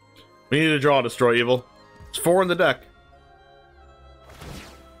 We need to draw Destroy Evil. It's 4 in the deck.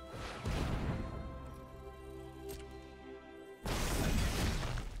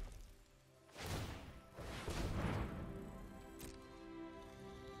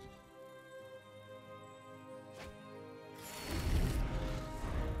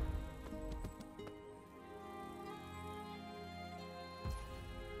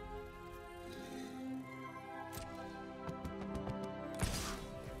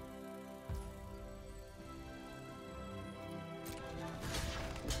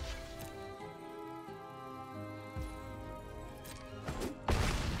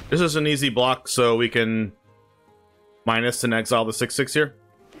 This is an easy block, so we can minus and exile the 6/6 here.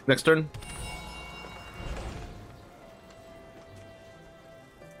 Next turn.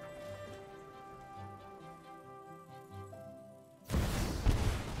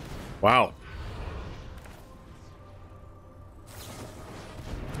 Wow.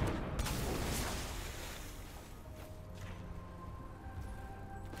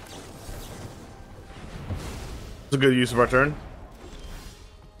 It's a good use of our turn.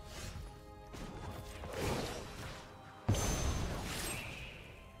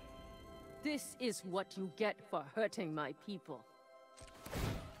 This is what you get for hurting my people.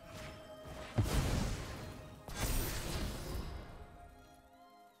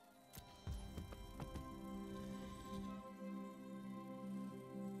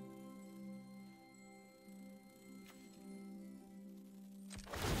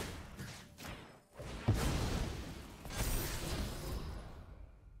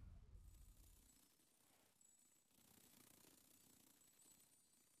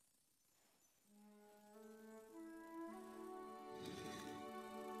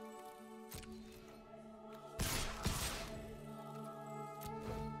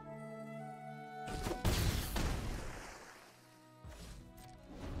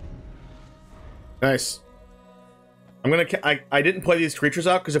 Nice. I didn't play these creatures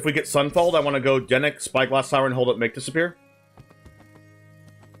out because if we get Sunfall, I want to go Dennick, Spyglass Siren, hold it, make disappear.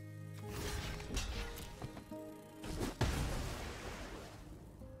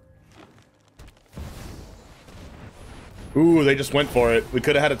 Ooh, they just went for it. We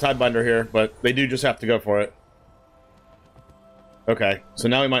could have had a Tidebinder here, but they do just have to go for it. Okay, so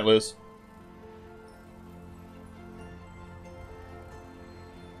now we might lose.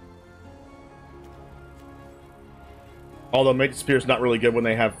 Although Make Disappear is not really good when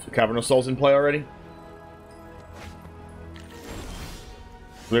they have Cavernous Souls in play already.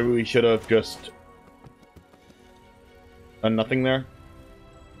 Maybe we should have just done nothing there.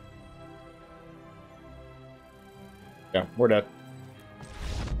 Yeah, we're dead.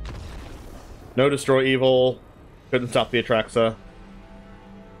 No Destroy Evil. Couldn't stop the Atraxa.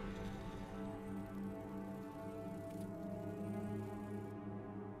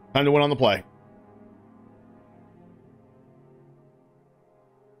 Time to win on the play.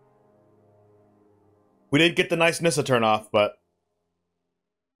 We did get the nice Nissa turn off, but...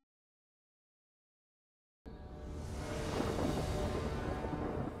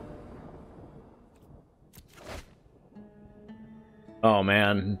 Oh,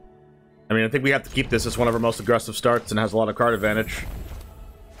 man. I mean, I think we have to keep this as one of our most aggressive starts and has a lot of card advantage.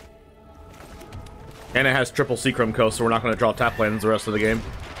 And it has triple Seachrome Coast, so we're not going to draw tap lands the rest of the game.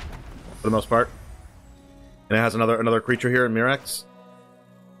 For the most part. And it has another creature here in Mirrex.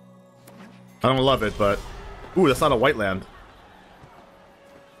 I don't love it, but... Ooh, that's not a white land.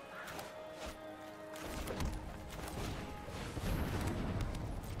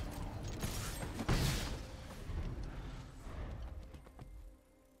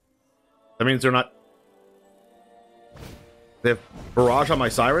 That means they're not... They have Barrage on my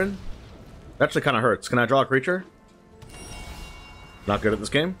Siren? That actually kind of hurts. Can I draw a creature? Not good at this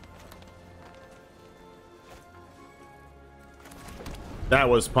game. That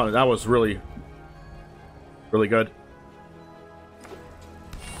was really, really good.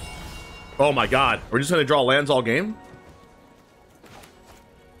 Oh my god. We're just gonna draw lands all game?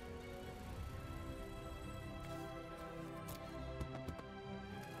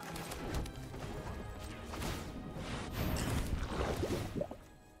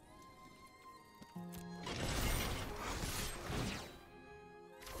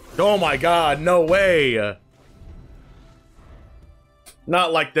 Oh my god, no way!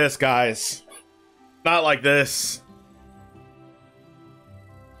 Not like this, guys. Not like this.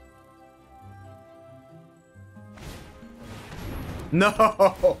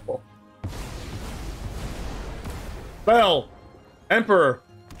 No! Spell! Emperor!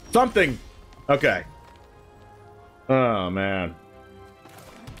 Something! Okay. Oh, man.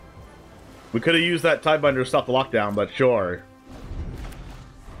 We could have used that Tidebinder to stop the lockdown, but sure.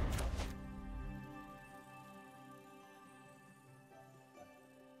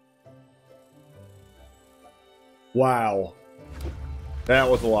 Wow. That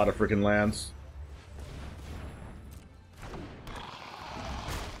was a lot of freaking lands.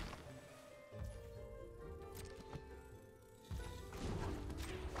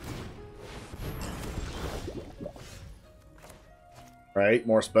 Right,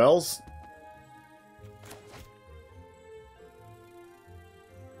 more spells.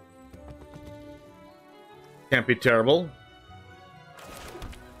 Can't be terrible.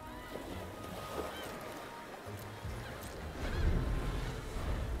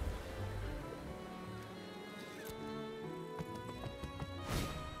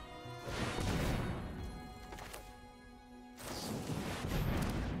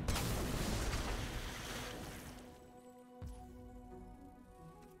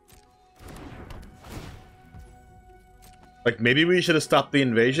 Like, maybe we should have stopped the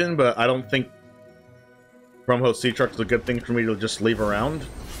invasion, but I don't think From-Host Sea Truck is a good thing for me to just leave around.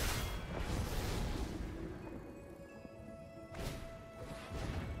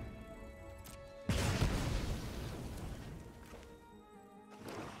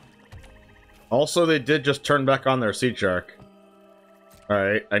 Also, they did just turn back on their Sea Shark.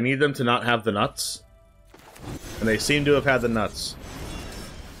 Alright, I need them to not have the nuts. And they seem to have had the nuts.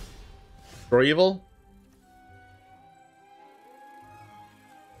 For evil?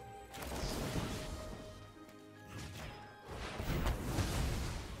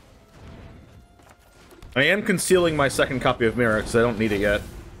 I am concealing my second copy of Mirrex, so I don't need it yet.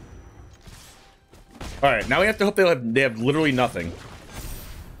 Alright, now we have to hope they have literally nothing.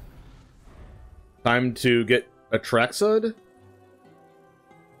 Time to get a Traxod?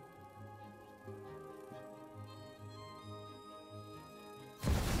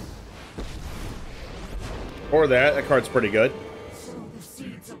 Or that. That card's pretty good. Sow the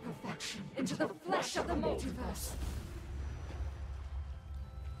seeds of perfection into the flesh of the multiverse.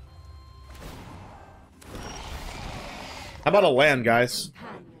 How about a land, guys?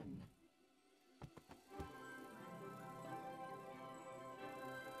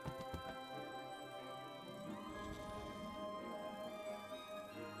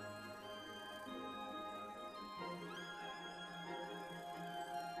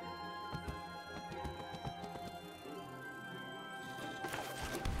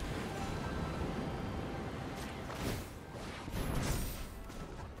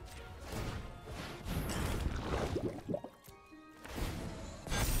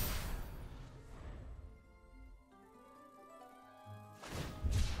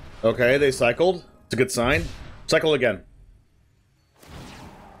 Okay, they cycled. It's a good sign. Cycle again.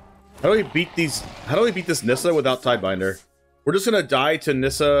 How do we beat these? How do we beat this Nissa without Tidebinder? We're just gonna die to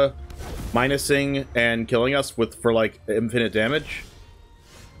Nissa minusing and killing us for like infinite damage.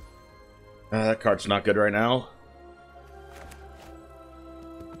 That card's not good right now.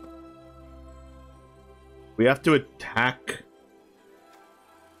 We have to attack.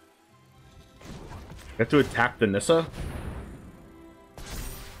 We have to attack the Nissa.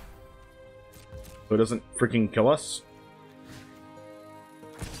 So it doesn't freaking kill us.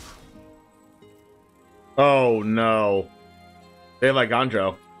 Oh no. They have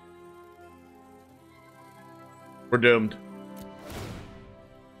Eiganjo. We're doomed.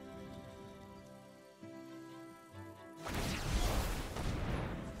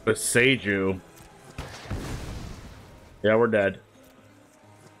 The Seiju. Yeah, we're dead.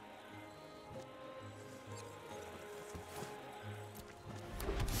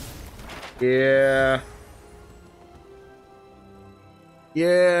 Yeah.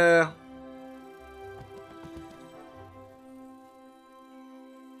 Yeah.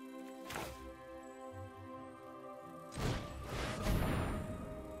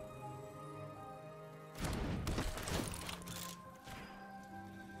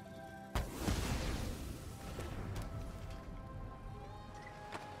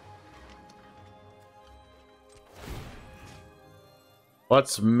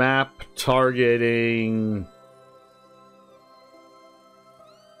 Let's map targeting...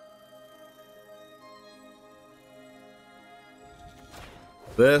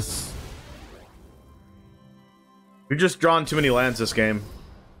 this. We've just drawn too many lands this game.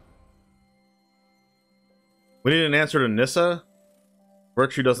 We need an answer to Nissa.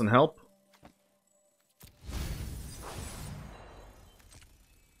 Virtue doesn't help.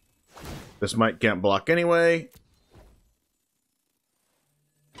 This Smite can't block anyway.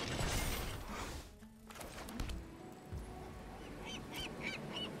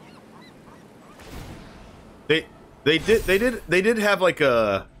 They did have like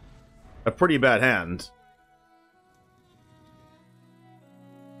a pretty bad hand.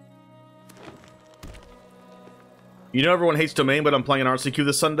 You know everyone hates domain, but I'm playing an RCQ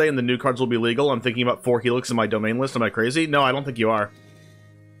this Sunday and the new cards will be legal. I'm thinking about 4 Helix in my domain list. Am I crazy? No, I don't think you are.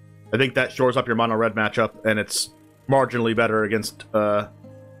 I think that shores up your mono red matchup, and it's marginally better against the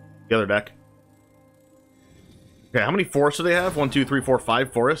other deck. Okay, how many forests do they have? 1, 2, 3, 4,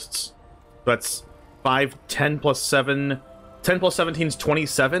 5 forests. That's 5, 10 plus 7. 10 plus 17 is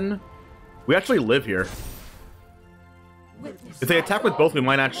 27. We actually live here. If they attack with both, we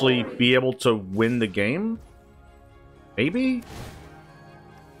might actually be able to win the game. Maybe?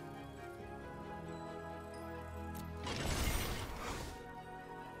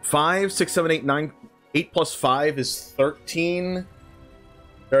 Five, 6, 7, 8, 9. 8 plus 5 is 13.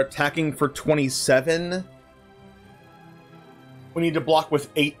 They're attacking for 27. We need to block with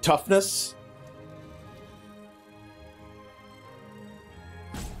 8 toughness.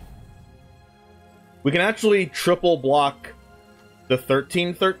 We can actually triple block the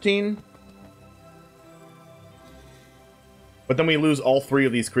 13-13. But then we lose all 3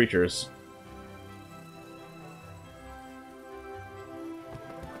 of these creatures.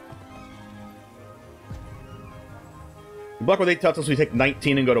 We block with 8 toughness, we take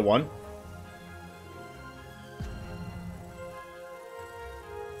 19 and go to 1.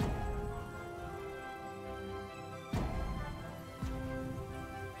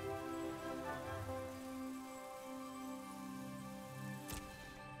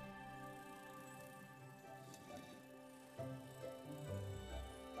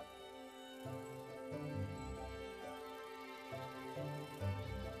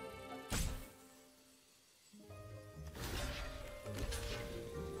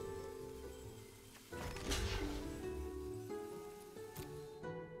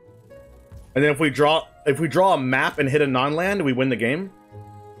 And then if we draw a map and hit a non-land, we win the game.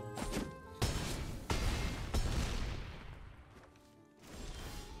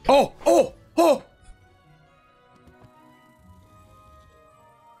 Oh! Oh! Oh!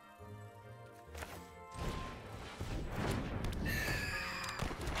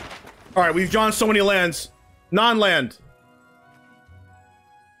 Alright, we've drawn so many lands. Non-land.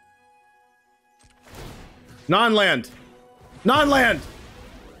 Non-land. Non-land!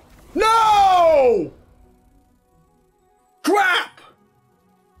 No! Crap!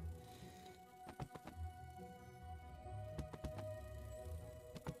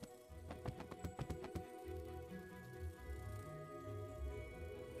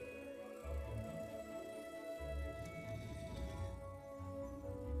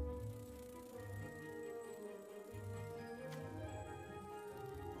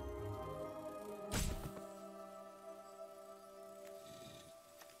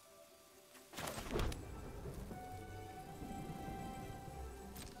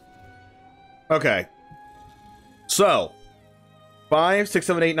 Okay. So, 5, 6,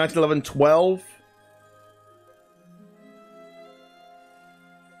 7, 8, 9, 10, 11, 12.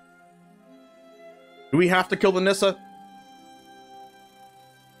 Do we have to kill the Nissa?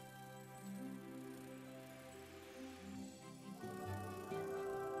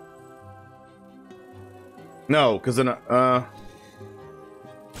 No, because then,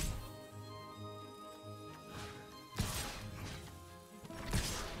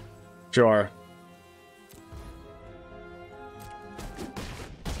 sure.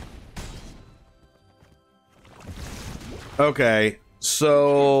 Okay,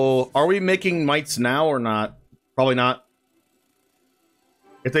 so are we making mites now or not? Probably not.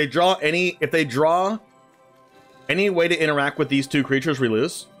 If they draw any way to interact with these 2 creatures, we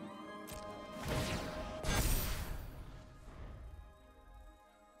lose.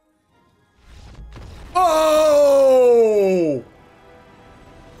 Oh!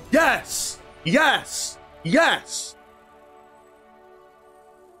 Yes! Yes! Yes!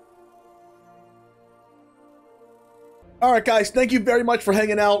 Alright guys, thank you very much for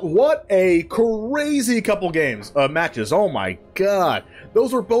hanging out. What a crazy couple games. Matches. Oh my god.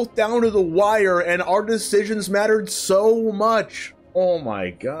 Those were both down to the wire and our decisions mattered so much. Oh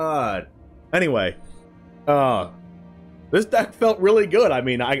my god. Anyway, this deck felt really good. I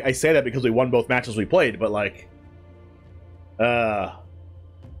mean, I say that because we won both matches we played, but like, what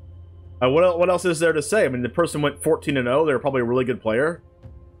else is there to say? I mean, the person went 14-0. They're probably a really good player,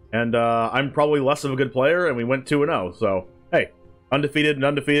 and I'm probably less of a good player, and we went 2-0. So hey, undefeated and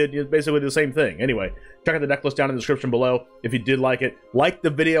undefeated is basically the same thing. Anyway, check out the deck list down in the description below. If you did like it, like the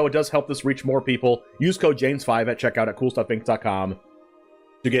video. It does help this reach more people. Use code JAMES5 at checkout at CoolStuffInc.com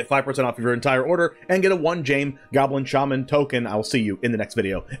to get 5% off of your entire order and get a OneJame Goblin Shaman token. I'll see you in the next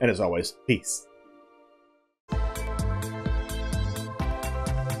video. And as always, peace.